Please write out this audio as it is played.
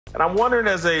And I'm wondering,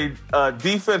 as a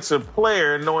defensive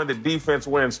player, knowing that defense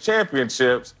wins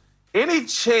championships, any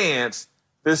chance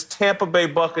this Tampa Bay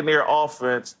Buccaneer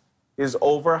offense is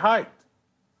overhyped?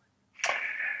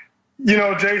 You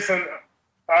know, Jason,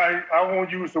 I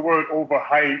won't use the word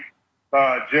overhyped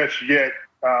just yet,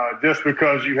 just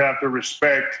because you have to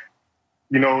respect,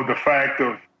 you know, the fact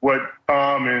of what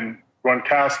Tom and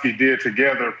Gronkowski did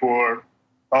together for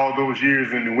all those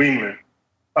years in New England.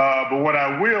 But what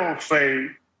I will say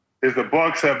is the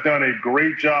Bucs have done a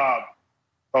great job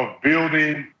of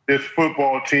building this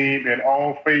football team in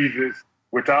all phases,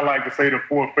 which I like to say the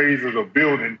 4 phases of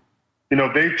building. You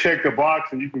know, they check the box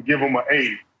and you can give them an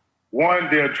A. One,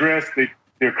 they address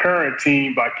their current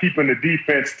team by keeping the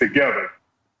defense together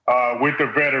with the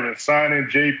veterans, signing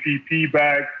JPP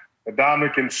back,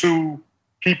 Dominic Sue,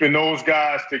 keeping those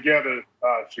guys together,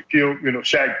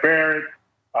 Shaq Barrett,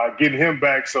 getting him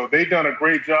back. So they've done a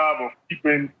great job of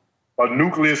keeping a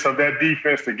nucleus of that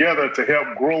defense together to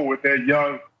help grow with that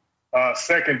young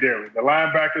secondary. The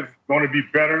linebackers going to be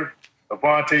better.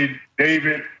 Avonte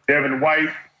David, Devin White,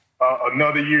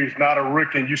 another year he's not a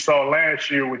rookie. And you saw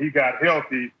last year when he got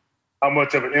healthy how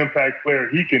much of an impact player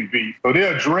he can be. So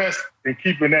they're addressed in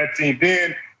keeping that team.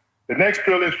 Then the next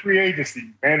pill is free agency.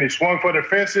 And they swung for the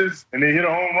fences and they hit a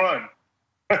home run,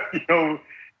 you know,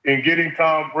 in getting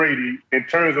Tom Brady in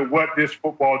terms of what this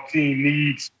football team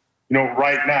needs, you know,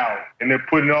 right now. And they're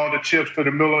putting all the chips to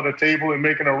the middle of the table and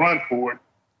making a run for it.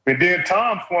 And then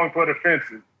Tom swung for the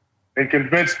fences and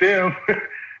convinced them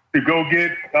to go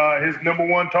get his number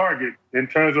 1 target in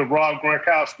terms of Rob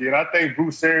Gronkowski. And I think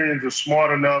Bruce Arians is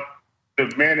smart enough to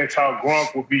manage how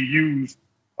Gronk will be used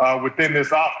within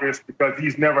this offense, because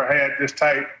he's never had this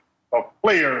type of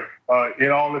player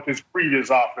in all of his previous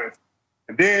offense.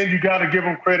 And then you got to give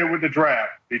them credit with the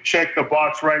draft. They checked the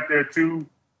box right there, too,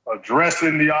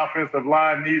 addressing the offensive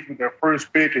line needs with their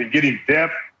first pick and getting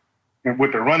depth and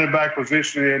with the running back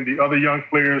position and the other young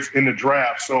players in the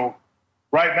draft. So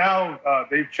right now,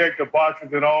 they've checked the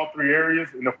boxes in all 3 areas.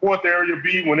 And the 4th area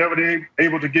be whenever they're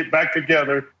able to get back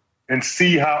together and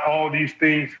see how all these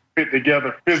things fit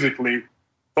together physically.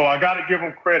 So I got to give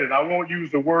them credit. I won't use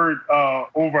the word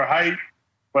overhyped,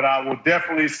 but I will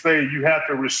definitely say you have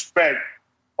to respect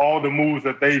all the moves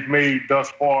that they've made thus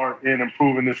far in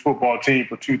improving this football team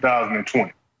for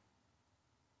 2020.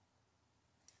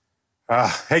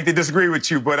 Hate to disagree with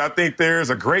you, but I think there's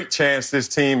a great chance this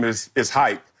team is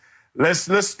hyped.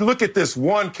 Let's look at this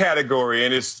one category,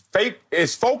 and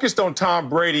it's focused on Tom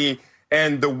Brady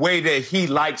and the way that he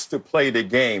likes to play the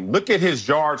game. Look at his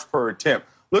yards per attempt.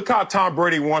 Look how Tom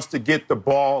Brady wants to get the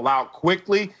ball out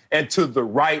quickly and to the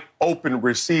right open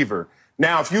receiver.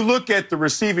 Now, if you look at the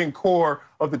receiving core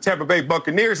of the Tampa Bay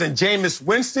Buccaneers and Jameis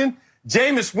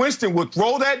Winston would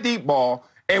throw that deep ball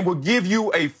and would give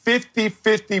you a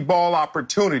 50-50 ball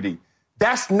opportunity.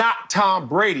 That's not Tom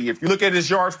Brady. If you look at his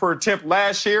yards per attempt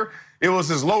last year, it was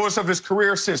his lowest of his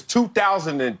career since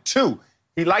 2002.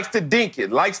 He likes to dink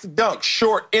it, likes to dunk,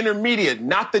 short, intermediate,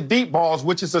 not the deep balls,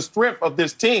 which is a strength of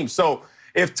this team. So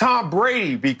if Tom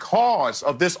Brady, because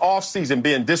of this offseason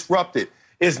being disrupted,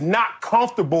 is not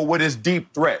comfortable with his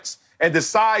deep threats and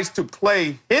decides to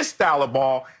play his style of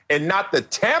ball and not the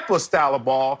Tampa style of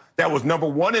ball that was number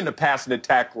 1 in the passing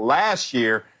attack last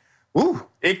year,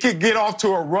 it could get off to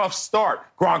a rough start.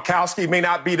 Gronkowski may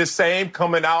not be the same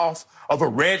coming off of a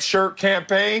red shirt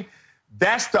campaign.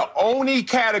 That's the only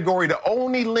category, the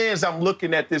only lens I'm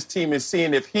looking at this team is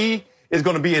seeing if he is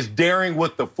going to be as daring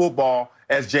with the football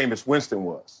as Jameis Winston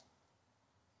was.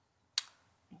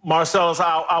 Marcellus,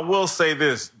 I will say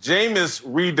this. Jameis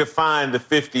redefined the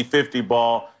 50-50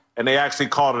 ball, and they actually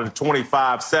called it a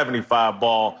 25-75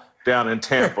 ball down in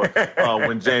Tampa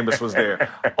when Jameis was there.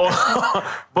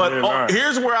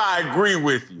 Here's where I agree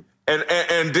with you.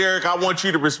 And Derrick, I want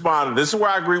you to respond to this. This is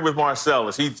where I agree with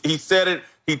Marcellus. He said it.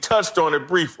 He touched on it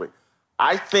briefly.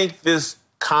 I think this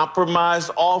compromised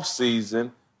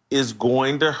offseason is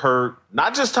going to hurt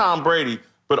not just Tom Brady,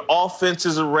 but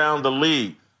offenses around the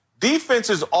league.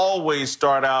 Defenses always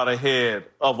start out ahead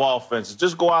of offenses.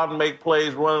 Just go out and make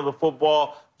plays, run the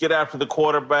football, get after the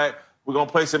quarterback. We're going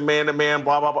to play some man-to-man,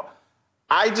 blah, blah, blah.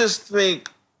 I just think,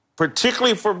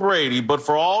 particularly for Brady, but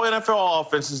for all NFL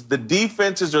offenses, the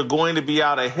defenses are going to be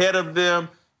out ahead of them,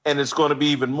 and it's going to be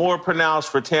even more pronounced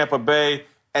for Tampa Bay.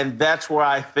 And that's where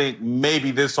I think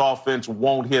maybe this offense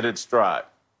won't hit its stride.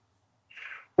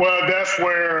 Well, that's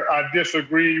where I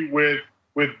disagree with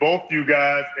both you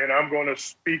guys, and I'm going to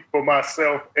speak for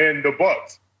myself and the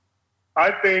Bucs.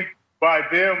 I think by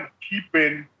them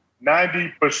keeping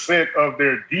 90% of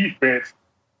their defense,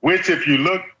 which if you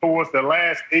look towards the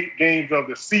last 8 games of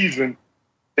the season,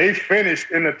 they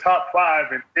finished in the top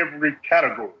 5 in every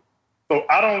category. So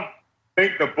I don't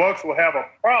think the Bucs will have a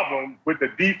problem with the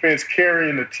defense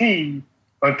carrying the team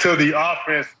until the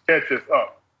offense catches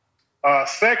up.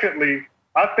 Secondly,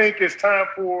 I think it's time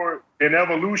for an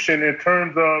evolution in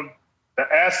terms of the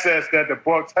assets that the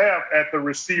Bucs have at the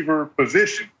receiver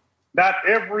position. Not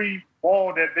every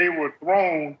ball that they were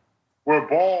thrown were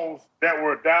balls that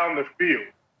were down the field.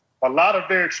 A lot of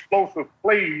their explosive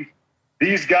plays,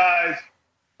 these guys,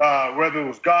 whether it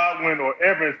was Godwin or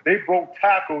Evans, they broke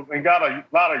tackles and got a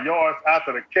lot of yards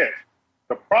after the catch.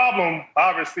 The problem,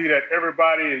 obviously, that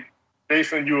everybody,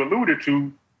 Jason, you alluded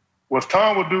to, was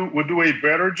Tom would do a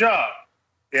better job.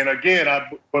 And again, I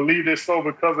believe this so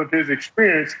because of his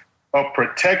experience of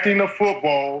protecting the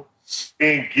football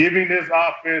and giving his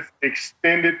offense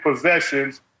extended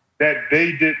possessions that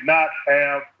they did not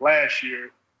have last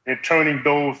year and turning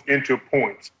those into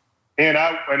points. And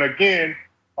again,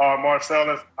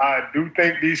 Marcellus, I do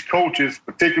think these coaches,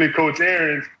 particularly Coach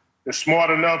Arians, is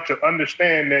smart enough to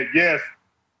understand that, yes,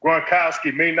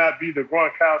 Gronkowski may not be the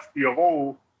Gronkowski of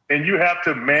old, and you have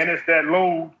to manage that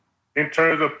load in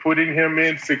terms of putting him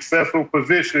in successful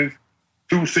positions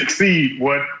to succeed,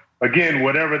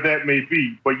 whatever that may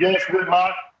be. But yes,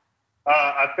 Whitlock,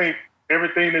 I think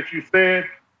everything that you said,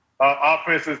 all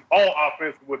offenses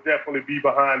will definitely be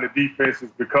behind the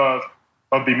defenses because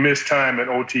of the missed time in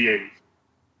OTAs.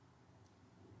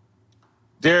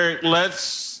 Derrick,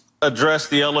 let's address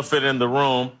the elephant in the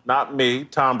room, not me,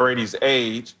 Tom Brady's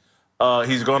age.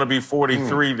 He's going to be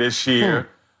 43 this year.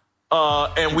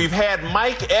 And we've had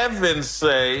Mike Evans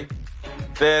say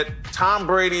that Tom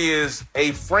Brady is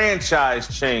a franchise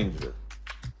changer.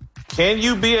 Can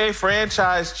you be a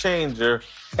franchise changer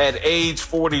at age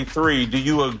 43? Do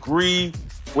you agree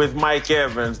with Mike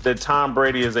Evans that Tom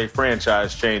Brady is a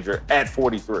franchise changer at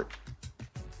 43?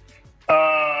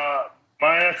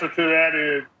 My answer to that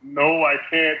is no, I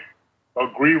can't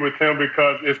agree with him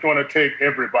because it's going to take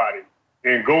everybody.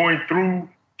 And going through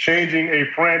changing a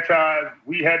franchise,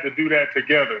 we had to do that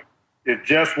together. It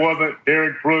just wasn't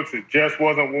Derrick Brooks. It just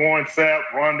wasn't Warren Sapp,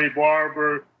 Rondé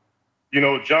Barber,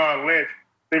 John Lynch,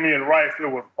 Simeon Rice. It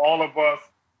was all of us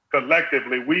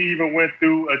collectively. We even went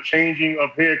through a changing of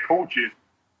head coaches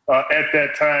at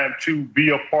that time to be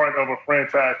a part of a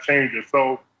franchise changer.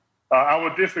 So I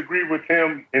would disagree with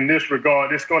him in this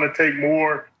regard. It's going to take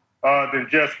more than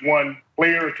just one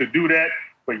player to do that.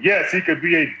 But yes, he could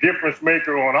be a difference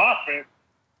maker on offense.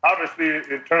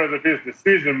 Obviously, in terms of his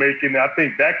decision-making, I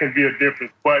think that can be a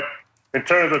difference. But in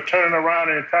terms of turning around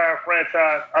an entire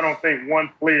franchise, I don't think one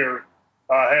player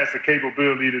has the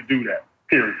capability to do that,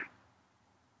 period.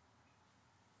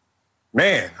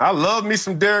 Man, I love me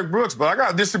some Derrick Brooks, but I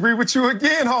got to disagree with you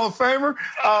again, Hall of Famer.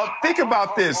 Think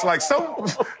about this. Like,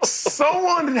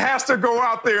 someone has to go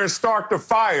out there and start the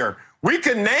fire. We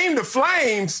can name the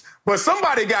flames, but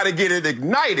somebody got to get it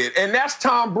ignited, and that's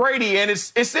Tom Brady. And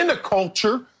it's in the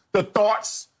culture, the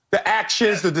thoughts, the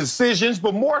actions, the decisions,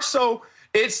 but more so,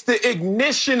 it's the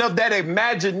ignition of that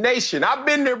imagination. I've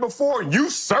been there before. You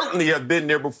certainly have been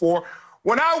there before.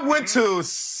 When I went to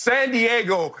San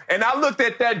Diego and I looked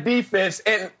at that defense,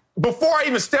 and before I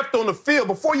even stepped on the field,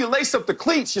 before you lace up the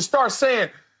cleats, you start saying,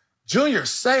 Junior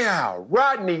Seau,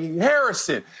 Rodney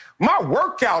Harrison, my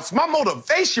workouts, my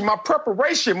motivation, my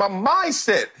preparation, my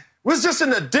mindset was just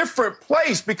in a different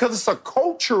place because it's a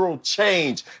cultural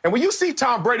change. And when you see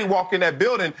Tom Brady walk in that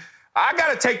building, I got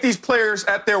to take these players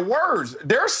at their words.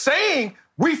 They're saying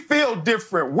we feel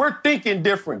different. We're thinking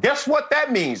different. Guess what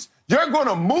that means? You're going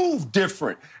to move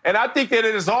different. And I think that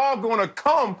it is all going to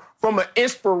come from an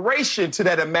inspiration to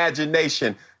that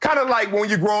imagination. Kind of like when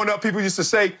you're growing up, people used to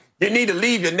say, you need to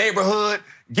leave your neighborhood,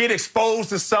 get exposed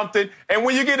to something. And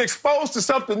when you get exposed to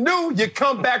something new, you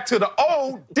come back to the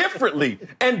old differently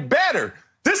and better.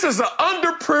 This is an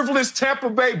underprivileged Tampa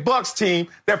Bay Bucs team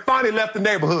that finally left the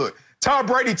neighborhood. Tom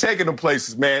Brady taking them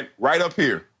places, man, right up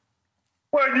here.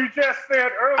 Well, you just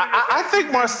said earlier. I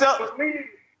think Marcel.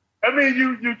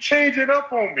 You change it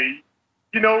up on me,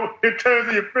 in terms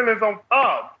of your feelings on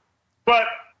Tom. But,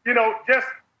 just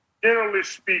generally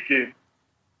speaking,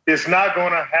 it's not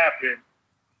going to happen,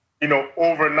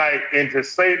 overnight. And to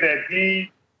say that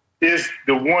he is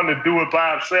the one to do it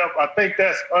by himself, I think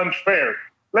that's unfair.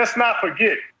 Let's not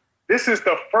forget, this is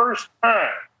the first time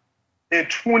in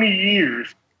 20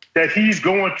 years that he's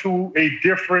going to a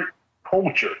different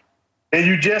culture. And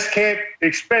you just can't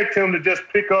expect him to just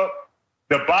pick up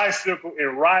the bicycle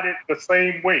and ride it the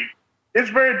same way. It's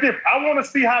very different. I want to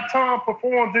see how Tom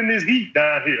performs in this heat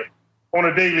down here on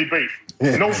a daily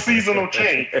basis. No seasonal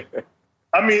change.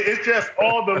 It's just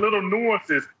all the little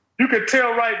nuances. You can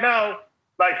tell right now,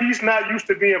 like, he's not used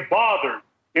to being bothered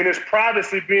and his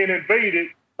privacy being invaded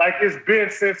like it's been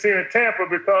since here in Tampa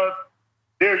because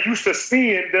they're used to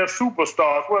seeing their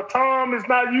superstars. Well, Tom is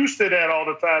not used to that all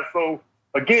the time. So,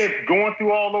 again, going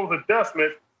through all those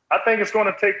adjustments, I think it's going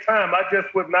to take time. I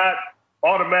just would not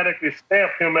automatically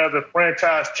stamp him as a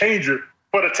franchise changer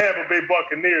for the Tampa Bay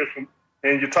Buccaneers.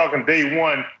 And you're talking day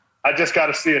one. I just got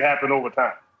to see it happen over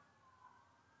time.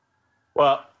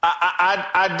 Well,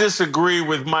 I disagree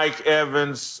with Mike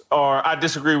Evans, or I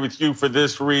disagree with you for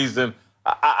this reason.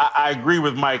 I agree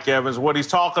with Mike Evans. What he's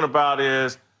talking about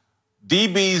is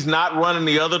DBs not running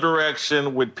the other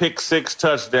direction with pick-6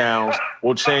 touchdowns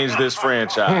will change this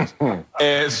franchise.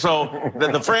 And so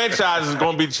the franchise is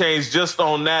going to be changed just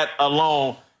on that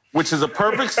alone, which is a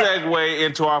perfect segue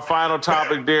into our final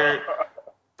topic, Derrick.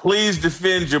 Please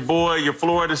defend your boy, your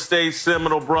Florida State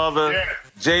Seminole brother,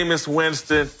 Jameis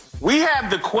Winston. We have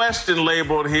the question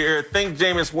labeled here. Think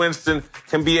Jameis Winston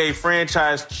can be a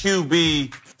franchise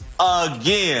QB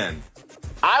again?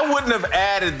 I wouldn't have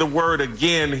added the word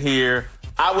again here.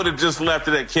 I would have just left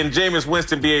it at, can Jameis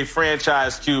Winston be a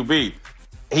franchise QB?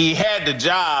 He had the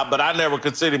job, but I never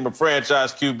considered him a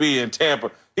franchise QB in Tampa.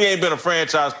 He ain't been a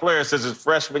franchise player since his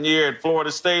freshman year at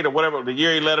Florida State or whatever, the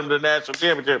year he led him to the national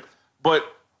championship. But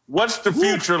what's the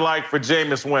future like for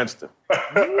Jameis Winston?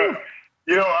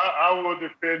 I will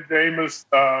defend Jameis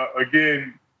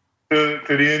again to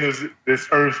the end of this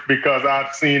earth because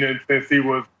I've seen him since he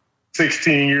was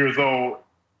 16 years old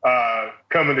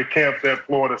coming to camps at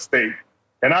Florida State.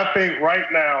 And I think right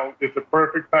now is the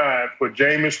perfect time for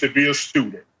Jameis to be a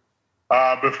student.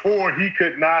 Before, he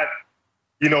could not,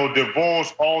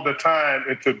 divulge all the time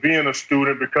into being a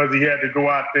student because he had to go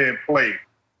out there and play.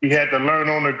 He had to learn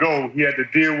on the go. He had to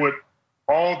deal with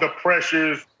all the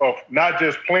pressures of not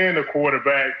just playing the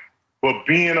quarterback, but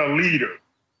being a leader.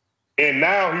 And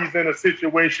now he's in a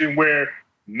situation where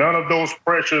none of those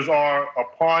pressures are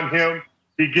upon him.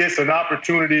 He gets an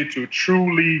opportunity to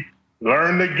truly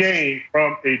learn the game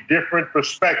from a different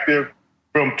perspective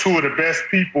from two of the best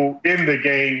people in the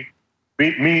game,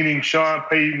 meaning Sean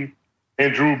Payton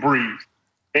and Drew Brees.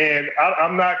 And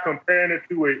I'm not comparing it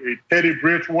to a Teddy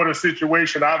Bridgewater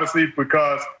situation, obviously,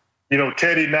 because,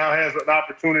 Teddy now has an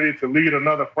opportunity to lead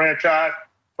another franchise.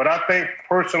 But I think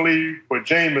personally for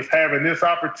Jameis having this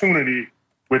opportunity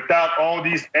without all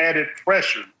these added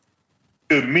pressures,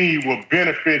 to me, will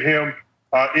benefit him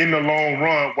in the long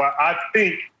run. While I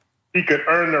think he could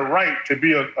earn the right to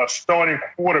be a starting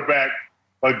quarterback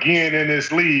again in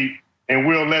this league, and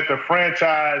we'll let the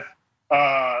franchise,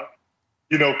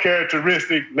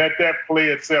 characteristic, let that play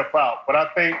itself out. But I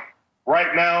think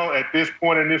right now, at this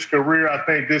point in his career, I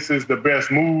think this is the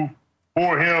best move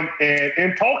for him. And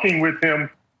in talking with him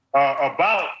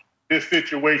about this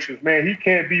situation, man, he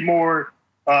can't be more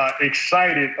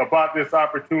excited about this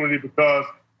opportunity because,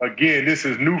 again, this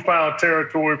is newfound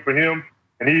territory for him,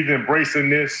 and he's embracing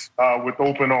this with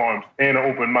open arms and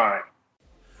an open mind.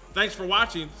 Thanks for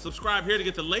watching. Subscribe here to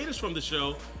get the latest from the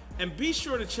show, and be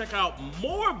sure to check out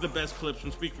more of the best clips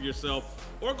from Speak For Yourself,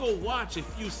 or go watch a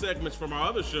few segments from our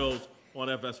other shows on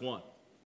FS1.